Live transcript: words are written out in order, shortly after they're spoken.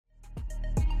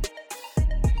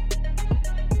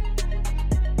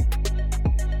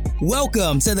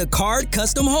Welcome to the Card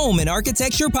Custom Home and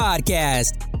Architecture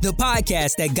Podcast, the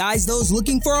podcast that guides those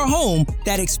looking for a home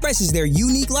that expresses their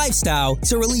unique lifestyle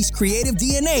to release creative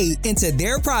DNA into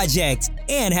their project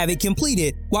and have it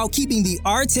completed while keeping the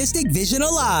artistic vision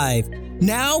alive.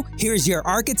 Now, here's your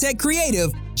architect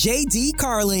creative, J.D.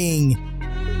 Carling.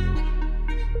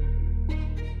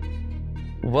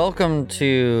 Welcome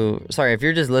to, if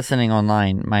you're just listening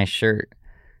online, my shirt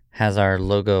has our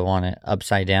logo on it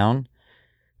upside down,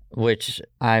 which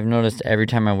I've noticed every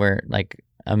time I wear it, like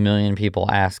a million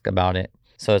people ask about it.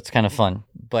 So it's kind of fun.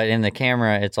 But in the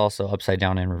camera, it's also upside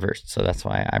down and reversed. So that's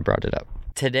why I brought it up.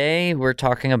 Today, we're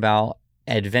talking about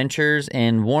adventures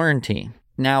in warranty.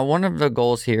 Now, one of the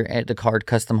goals here at the Card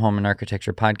Custom Home and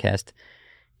Architecture Podcast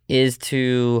is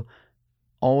to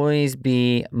always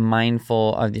be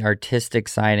mindful of the artistic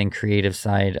side and creative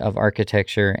side of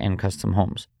architecture and custom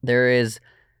homes. There is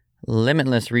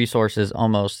limitless resources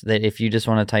almost that if you just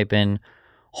want to type in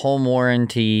home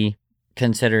warranty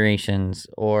considerations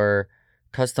or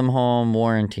custom home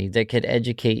warranty, that could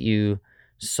educate you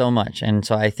so much. And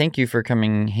so I thank you for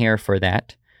coming here for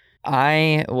that.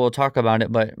 I will talk about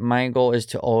it, but my goal is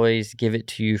to always give it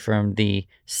to you from the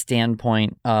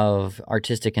standpoint of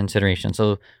artistic consideration.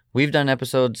 So we've done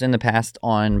episodes in the past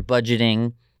on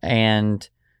budgeting, and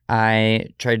I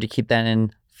tried to keep that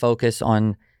in focus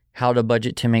on how to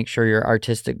budget to make sure your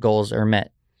artistic goals are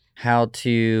met, how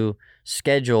to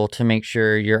schedule to make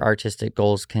sure your artistic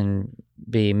goals can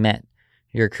be met,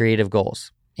 your creative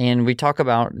goals. And we talk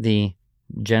about the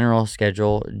general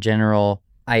schedule, general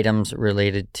items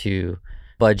related to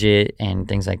budget and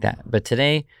things like that. But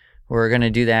today, we're going to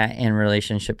do that in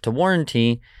relationship to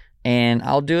warranty, and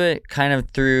I'll do it kind of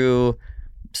through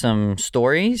some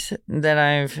stories that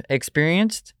I've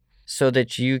experienced so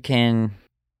that you can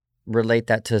relate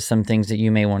that to some things that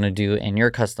you may want to do in your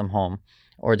custom home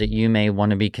or that you may want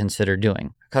to be considered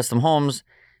doing. Custom homes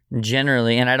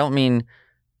generally, and I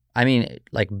mean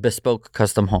like bespoke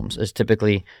custom homes is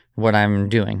typically what I'm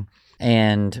doing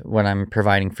and what I'm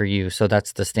providing for you. So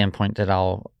that's the standpoint that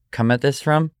I'll come at this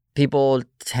from. People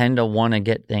tend to want to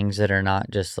get things that are not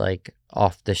just like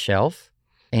off the shelf.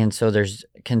 And so there's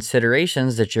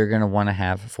considerations that you're going to want to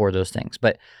have for those things.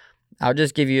 But I'll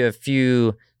just give you a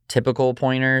few typical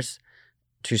pointers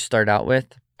to start out with.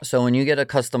 So when you get a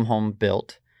custom home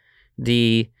built,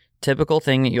 the typical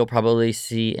thing that you'll probably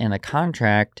see in a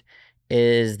contract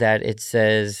is that it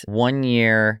says 1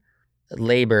 year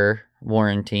labor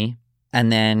warranty, and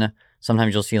then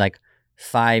sometimes you'll see like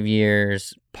 5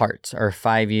 years parts or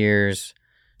 5 years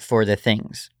for the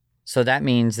things. So that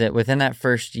means that within that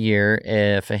first year,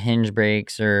 if a hinge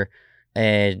breaks or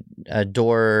a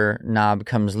door knob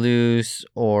comes loose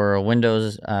or a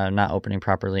window's not opening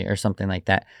properly or something like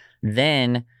that,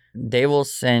 then they will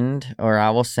send, or I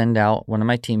will send out one of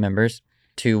my team members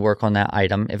to work on that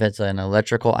item. If it's an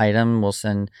electrical item, we'll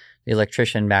send the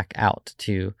electrician back out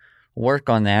to work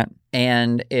on that.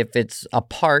 And if it's a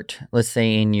part, let's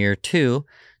say in year 2,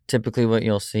 typically what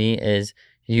you'll see is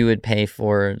you would pay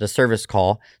for the service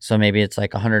call. So maybe it's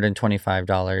like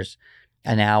 $125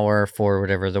 an hour for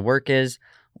whatever the work is.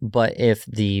 But if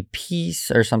the piece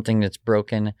or something that's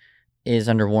broken is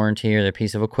under warranty, or the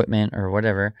piece of equipment or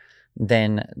whatever,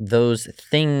 then those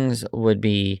things would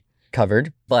be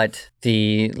covered, but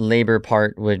the labor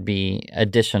part would be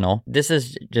additional. This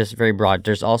is just very broad.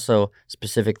 There's also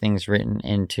specific things written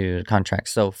into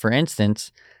contracts. So for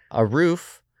instance, a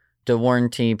roof, the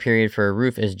warranty period for a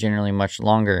roof is generally much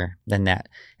longer than that.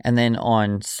 And then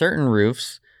on certain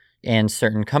roofs and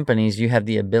certain companies, you have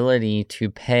the ability to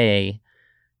pay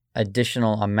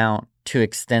additional amount to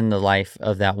extend the life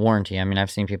of that warranty. I mean,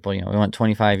 I've seen people, we want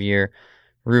 25-year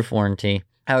roof warranty.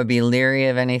 I would be leery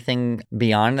of anything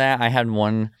beyond that. I had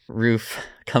one roof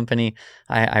company,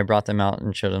 I brought them out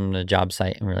and showed them the job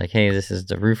site, and we're like, hey, this is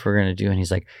the roof we're going to do. And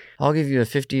he's like, I'll give you a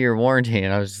 50-year warranty.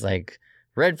 And I was like,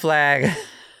 red flag.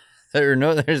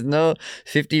 There's no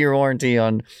 50-year warranty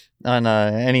on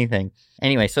anything.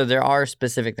 Anyway, so there are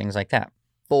specific things like that.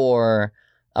 For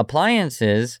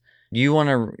appliances, you want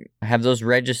to have those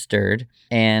registered.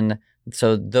 And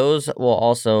so those will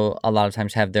also a lot of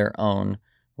times have their own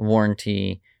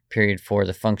warranty period for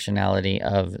the functionality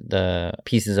of the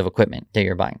pieces of equipment that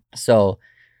you're buying. So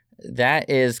that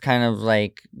is kind of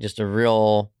like just a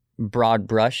real broad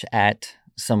brush at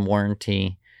some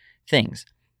warranty things.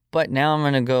 But now I'm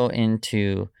going to go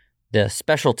into the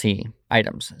specialty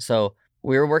items. So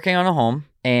we were working on a home,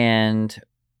 and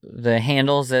the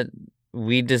handles that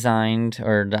we designed,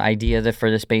 or the idea for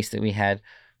the space that we had,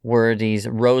 were these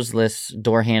roseless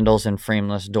door handles and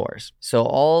frameless doors. So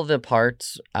all the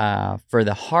parts for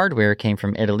the hardware came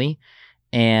from Italy,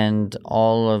 and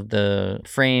all of the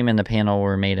frame and the panel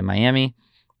were made in Miami.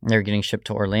 They're getting shipped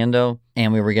to Orlando,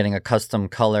 and we were getting a custom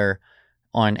color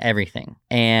on everything.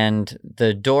 And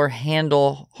the door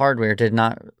handle hardware did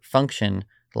not function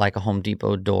like a Home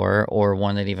Depot door, or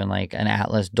one that even like an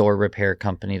Atlas door repair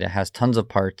company that has tons of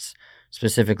parts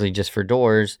specifically just for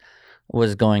doors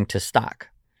was going to stock.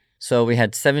 So we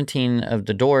had 17 of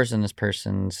the doors in this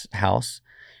person's house.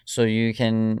 So you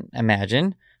can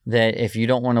imagine that if you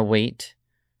don't want to wait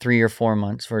 3 or 4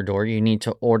 months for a door, you need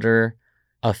to order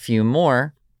a few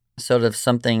more so that if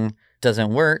something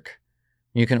doesn't work,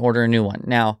 you can order a new one.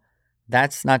 Now,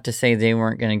 that's not to say they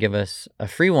weren't going to give us a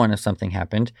free one if something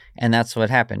happened, and that's what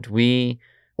happened. We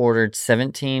ordered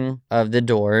 17 of the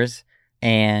doors,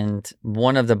 and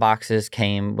one of the boxes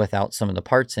came without some of the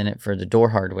parts in it for the door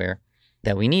hardware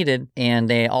that we needed, and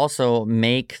they also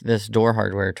make this door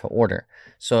hardware to order.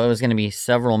 So it was going to be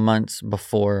several months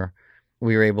before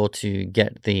we were able to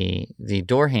get the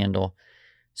door handle.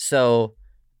 So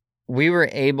we were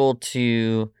able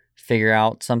to figure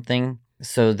out something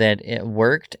so that it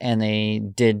worked, and they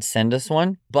did send us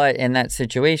one. But in that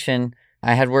situation,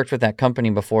 I had worked with that company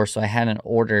before, so I hadn't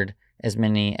ordered as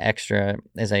many extra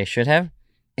as I should have.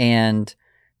 And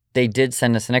they did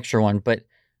send us an extra one, but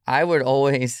I would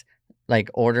always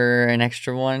order an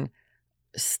extra one,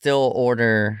 still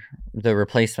order the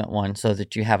replacement one so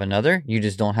that you have another. You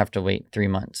just don't have to wait 3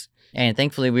 months. And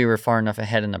thankfully, we were far enough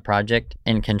ahead in the project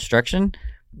in construction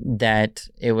that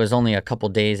it was only a couple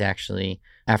days actually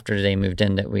after they moved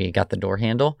in that we got the door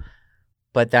handle.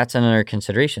 But that's another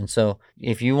consideration. So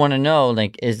if you want to know,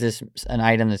 is this an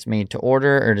item that's made to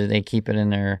order, or do they keep it in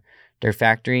their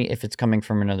factory? If it's coming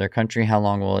from another country, how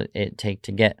long will it take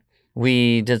to get?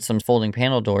 We did some folding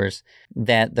panel doors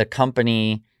that the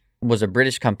company was a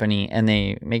British company, and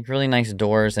they make really nice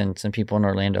doors, and some people in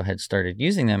Orlando had started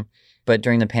using them. But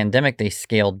during the pandemic, they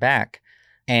scaled back.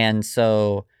 And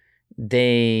so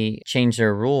they changed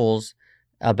their rules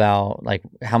about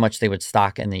how much they would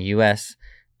stock in the US.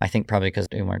 I think probably because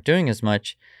they weren't doing as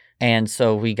much. And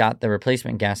so we got the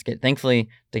replacement gasket. Thankfully,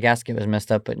 the gasket was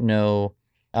messed up, but no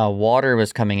water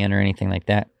was coming in or anything like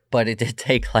that. But it did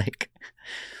take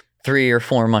 3 or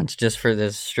 4 months just for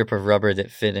this strip of rubber that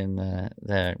fit in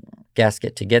the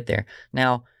gasket to get there.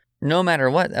 Now, no matter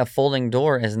what, a folding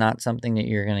door is not something that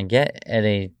you're going to get at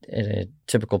a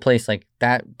typical place.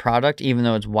 That product, even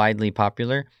though it's widely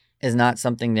popular, is not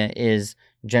something that is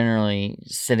generally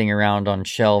sitting around on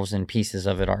shelves, and pieces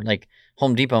of it are.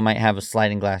 Home Depot might have a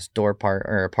sliding glass door part,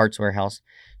 or a parts warehouse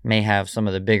may have some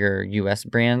of the bigger US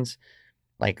brands,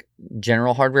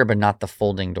 general hardware, but not the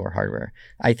folding door hardware.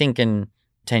 I think in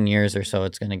 10 years or so,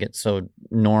 it's going to get so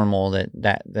normal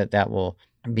that will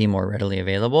be more readily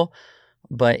available.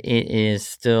 But it is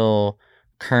still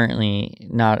currently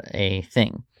not a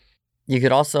thing. You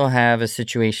could also have a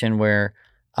situation where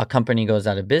a company goes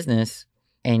out of business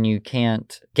and you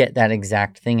can't get that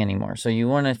exact thing anymore. So you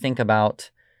want to think about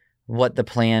what the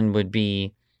plan would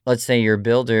be. Let's say your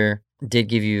builder did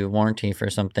give you a warranty for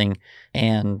something,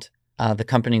 and the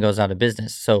company goes out of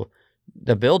business. So a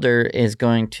good builder is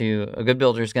going to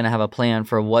have a plan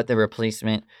for what the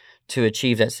replacement to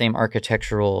achieve that same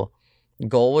architectural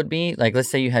goal would be. Let's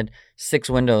say you had 6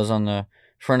 windows on the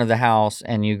front of the house,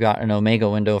 and you got an Omega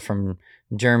window from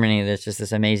Germany that's just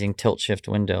this amazing tilt shift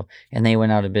window, and they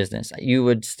went out of business. You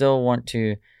would still want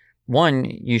to, 1,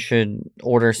 you should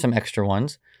order some extra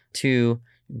ones. 2,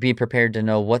 be prepared to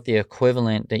know what the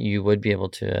equivalent that you would be able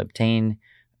to obtain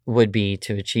would be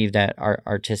to achieve that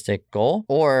artistic goal.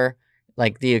 Or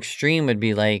the extreme would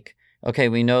be okay,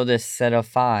 we know this set of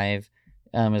 5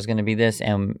 is going to be this,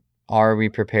 and are we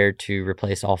prepared to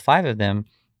replace all 5 of them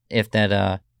if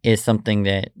that is something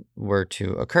that were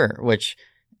to occur, which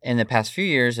in the past few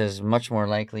years is much more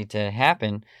likely to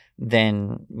happen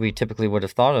than we typically would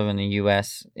have thought of in the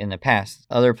U.S. in the past.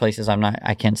 Other places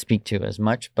I can't speak to as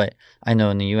much, but I know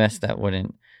in the U.S. that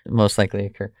wouldn't most likely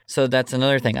occur. So that's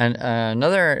another thing.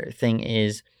 Another thing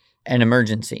is an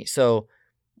emergency. So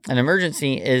an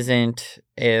emergency isn't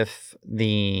if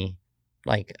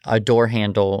a door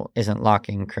handle isn't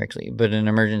locking correctly, but an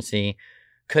emergency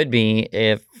could be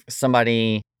if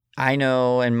somebody, I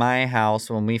know in my house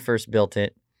when we first built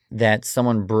it, that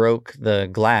someone broke the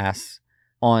glass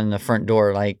on the front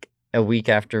door a week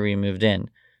after we moved in.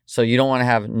 So you don't want to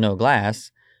have no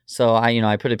glass. So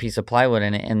I put a piece of plywood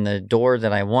in it, and the door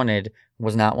that I wanted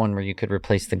was not one where you could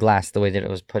replace the glass. The way that it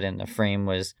was put in, the frame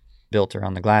was built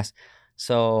around the glass.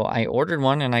 So I ordered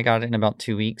one, and I got it in about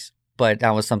 2 weeks. But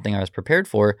that was something I was prepared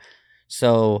for.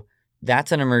 So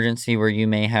that's an emergency where you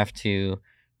may have to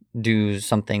do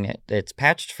something that's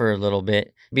patched for a little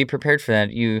bit. Be prepared for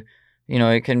that. You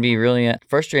it can be really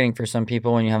frustrating for some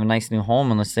people when you have a nice new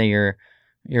home, and let's say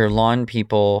your lawn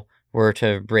people were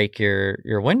to break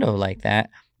your window like that,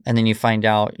 and then you find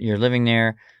out you're living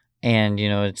there, and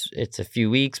it's a few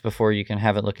weeks before you can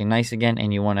have it looking nice again,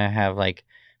 and you want to have like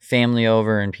family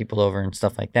over and people over and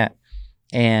stuff like that.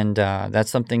 And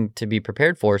that's something to be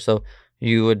prepared for. So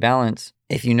you would balance,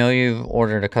 if you've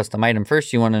ordered a custom item,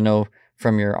 first you want to know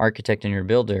from your architect and your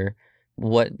builder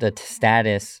what the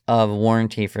status of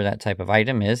warranty for that type of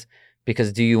item is,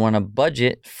 because do you want to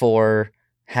budget for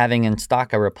having in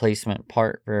stock a replacement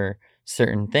part for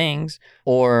certain things,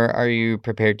 or are you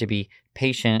prepared to be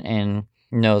patient and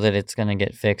know that it's going to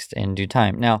get fixed in due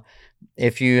time? Now,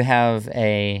 if you have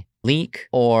a leak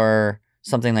or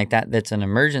something like that that's an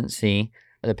emergency,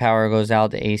 the power goes out,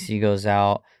 the AC goes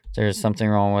out, there's something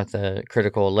wrong with the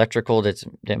critical electrical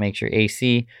that makes your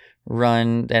AC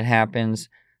run, that happens.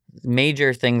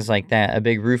 Major things like that, a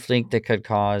big roof leak that could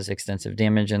cause extensive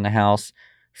damage in the house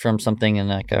from something in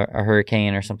like a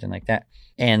hurricane or something like that,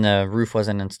 and the roof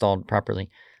wasn't installed properly.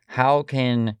 How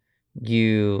can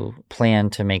you plan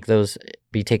to make those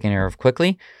be taken care of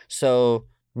quickly? So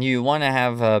you want to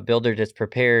have a builder that's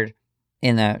prepared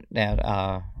in that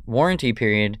warranty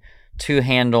period to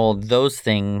handle those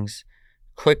things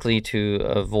quickly to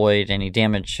avoid any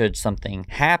damage should something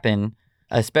happen,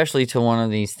 especially to one of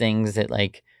these things that,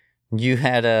 like, you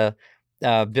had a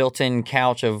built-in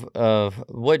couch of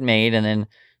wood made, and then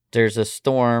there's a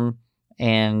storm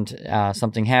and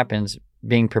something happens.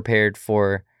 Being prepared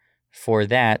for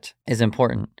that is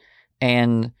important.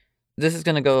 And this is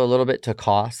going to go a little bit to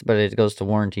cost, but it goes to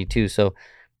warranty too. So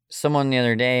someone the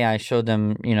other day, I showed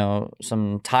them,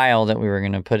 some tile that we were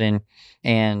going to put in,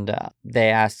 and they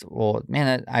asked, well,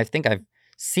 man, I think I've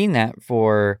seen that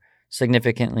for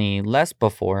significantly less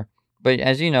before. But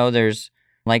as you know, there's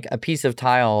like a piece of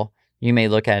tile, you may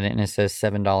look at it and it says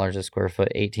 $7 a square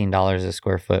foot, $18 a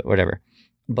square foot, whatever.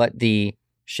 But the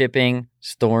shipping,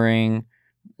 storing,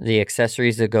 the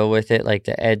accessories that go with it, like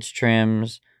the edge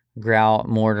trims, grout,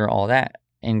 mortar, all that,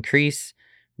 increase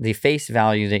the face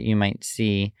value that you might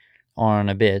see on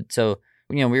a bid. So,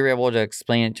 we were able to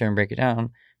explain it to her and break it down.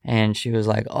 And she was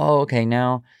like, oh, okay,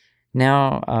 now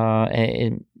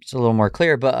it's a little more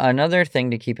clear. But another thing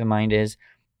to keep in mind is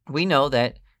we know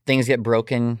that things get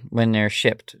broken when they're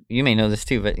shipped. You may know this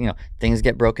too, but things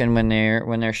get broken when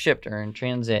they're shipped or in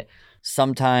transit.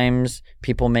 Sometimes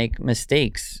people make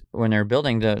mistakes when they're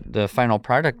building. The final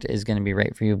product is going to be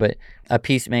right for you, but a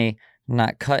piece may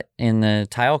not cut in the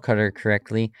tile cutter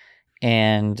correctly,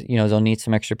 and they'll need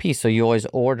some extra piece. So you always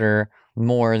order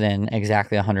more than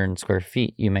exactly 100 square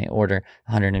feet. You may order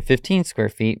 115 square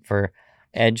feet for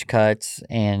edge cuts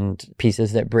and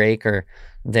pieces that break, or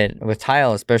that with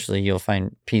tile especially, you'll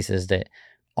find pieces that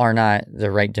are not the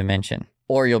right dimension,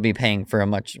 or you'll be paying for a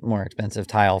much more expensive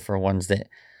tile for ones that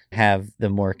have the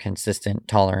more consistent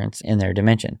tolerance in their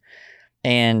dimension.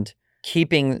 And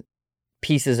keeping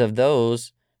pieces of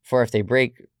those for if they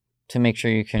break, to make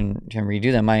sure you can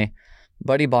redo them. My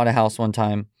buddy bought a house one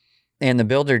time, and the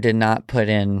builder did not put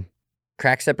in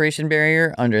crack separation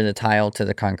barrier under the tile to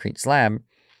the concrete slab.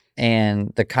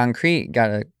 And the concrete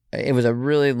it was a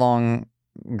really long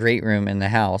great room in the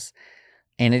house,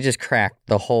 and it just cracked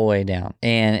the whole way down.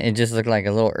 And it just looked like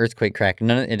a little earthquake crack. It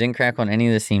didn't crack on any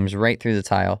of the seams, right through the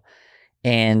tile.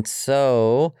 And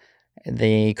so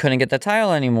they couldn't get the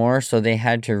tile anymore, so they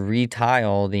had to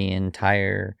retile the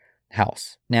entire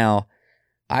house. Now,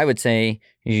 I would say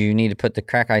you need to put the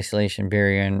crack isolation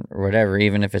barrier in or whatever,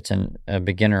 even if it's in a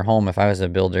beginner home. If I was a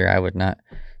builder,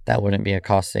 that wouldn't be a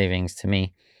cost savings to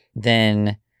me.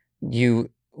 Then you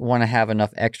want to have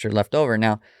enough extra left over.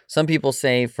 Now, some people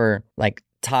say for like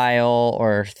tile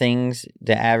or things,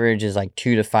 the average is like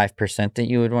 2 to 5% that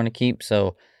you would want to keep.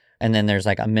 So, and then there's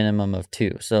like a minimum of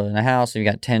 2. So in a house, if you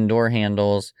got 10 door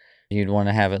handles, you'd want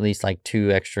to have at least like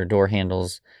 2 extra door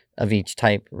handles of each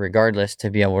type regardless,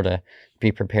 to be able to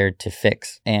be prepared to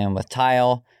fix. And with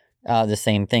tile, the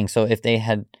same thing. So if they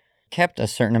had kept a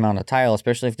certain amount of tile,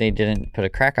 especially if they didn't put a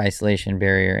crack isolation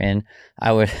barrier in,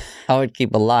 I would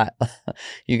keep a lot.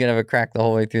 You could have a crack the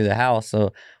whole way through the house.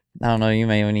 So I don't know, you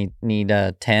may only need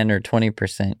 10 or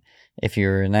 20% if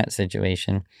you're in that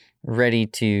situation, ready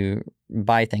to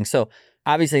buy things. So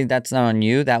obviously that's not on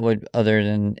you.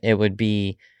 It would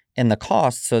be in the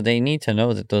cost. So they need to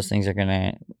know that those things are going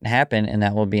to happen, and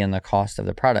that will be in the cost of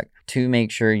the product, to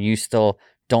make sure you still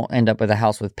don't end up with a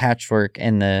house with patchwork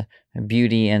and the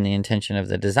beauty and the intention of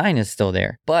the design is still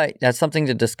there. But that's something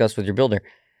to discuss with your builder.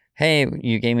 Hey,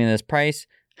 you gave me this price.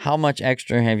 How much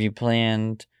extra have you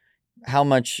planned? How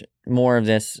much more of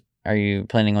this are you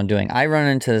planning on doing? I run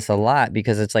into this a lot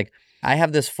because it's like, I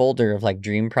have this folder of like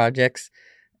dream projects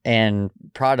and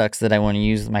products that I want to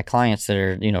use with my clients that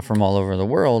are, from all over the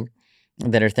world,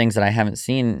 that are things that I haven't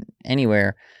seen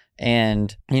anywhere.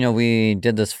 And, we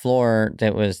did this floor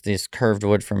that was this curved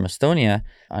wood from Estonia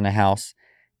on a house.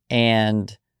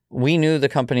 And we knew the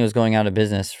company was going out of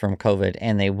business from COVID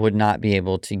and they would not be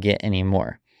able to get any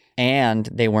more. And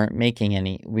they weren't making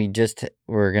any. We just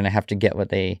were going to have to get what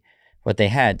they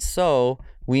had. So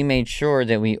we made sure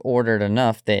that we ordered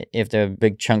enough that if the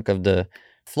big chunk of the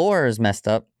floor is messed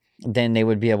up, then they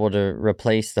would be able to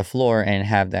replace the floor and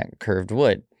have that curved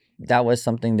wood. That was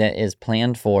something that is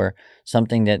planned for,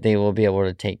 something that they will be able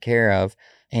to take care of.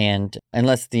 And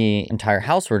unless the entire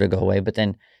house were to go away, but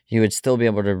then you would still be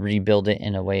able to rebuild it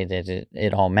in a way that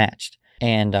it all matched.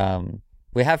 And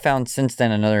we have found since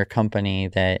then another company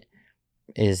that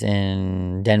is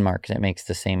in Denmark that makes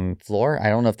the same floor. I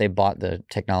don't know if they bought the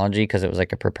technology because it was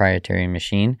like a proprietary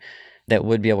machine that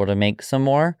would be able to make some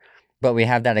more. But we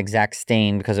have that exact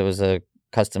stain because it was a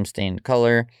custom stained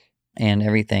color and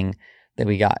everything that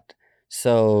we got.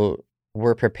 So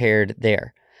we're prepared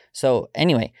there. So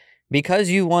anyway, because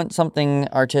you want something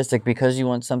artistic, because you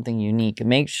want something unique,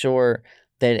 make sure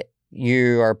that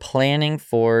you are planning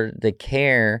for the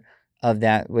care of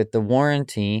that with the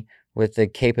warranty, with the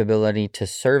capability to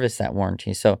service that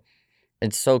warranty. So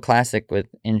it's so classic with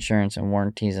insurance and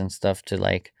warranties and stuff to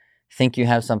like think you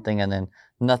have something and then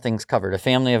nothing's covered. A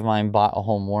family of mine bought a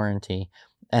home warranty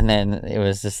and then it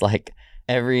was just like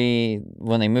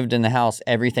when they moved in the house,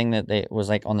 everything that they was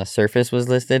like on the surface was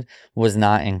listed was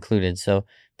not included. So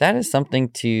that is something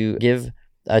to give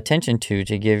attention to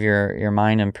give your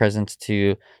mind and presence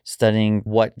to studying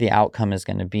what the outcome is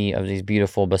going to be of these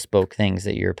beautiful bespoke things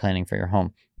that you're planning for your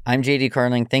home. I'm JD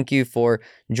Carling. Thank you for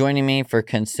joining me, for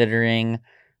considering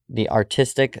the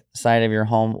artistic side of your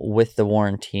home with the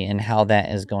warranty and how that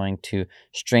is going to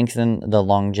strengthen the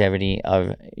longevity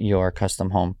of your custom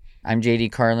home. I'm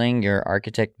JD Carling, your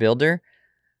architect builder.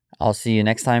 I'll see you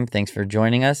next time. Thanks for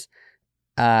joining us.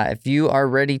 If you are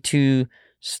ready to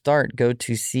start, go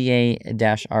to ca-rd.com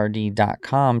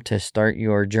to start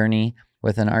your journey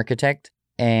with an architect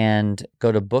and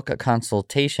go to book a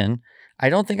consultation. I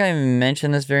don't think I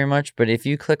mentioned this very much, but if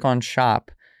you click on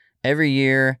shop, every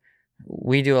year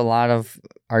we do a lot of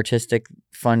artistic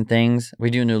fun things. We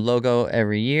do a new logo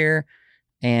every year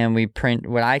and we print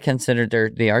what I consider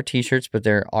they are t-shirts, but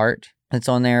they're art that's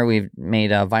on there. We've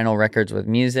made vinyl records with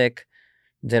music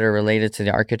that are related to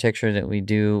the architecture that we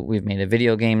do. We've made a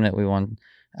video game that we won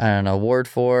an award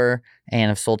for and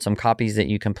have sold some copies that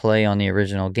you can play on the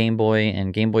original Game Boy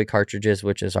and Game Boy cartridges,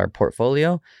 which is our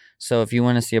portfolio. So if you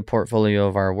want to see a portfolio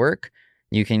of our work,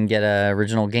 you can get an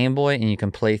original Game Boy and you can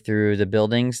play through the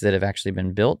buildings that have actually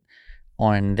been built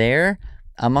on there,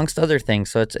 amongst other things.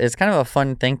 So it's kind of a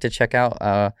fun thing to check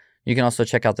out. You can also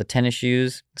check out the tennis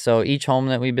shoes. So each home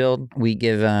that we build, we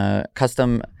give a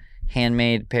custom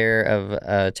handmade pair of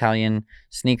Italian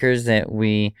sneakers that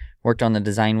we worked on the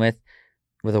design with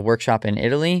a workshop in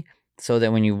Italy, so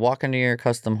that when you walk into your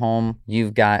custom home,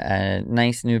 you've got a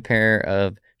nice new pair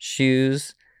of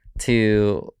shoes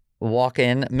to walk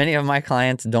in. Many of my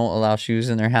clients don't allow shoes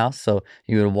in their house, so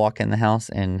you would walk in the house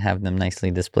and have them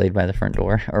nicely displayed by the front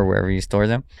door or wherever you store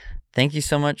them. Thank you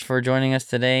so much for joining us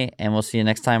today, and we'll see you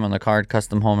next time on the Card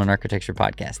Custom Home and Architecture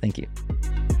Podcast. Thank you.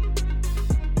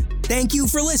 Thank you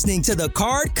for listening to the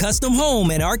Card Custom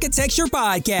Home and Architecture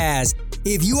Podcast.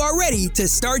 If you are ready to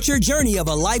start your journey of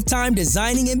a lifetime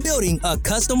designing and building a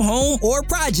custom home or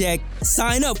project,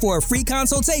 sign up for a free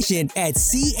consultation at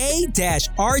ca-rd.com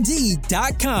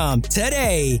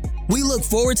today. We look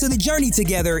forward to the journey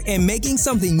together and making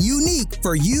something unique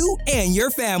for you and your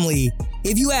family.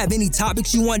 If you have any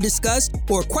topics you want discussed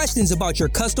or questions about your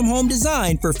custom home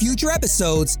design for future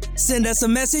episodes, send us a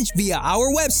message via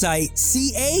our website,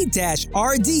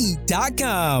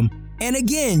 ca-rd.com. And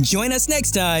again, join us next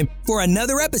time for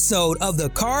another episode of the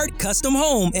Card Custom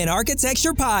Home and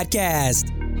Architecture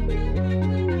Podcast.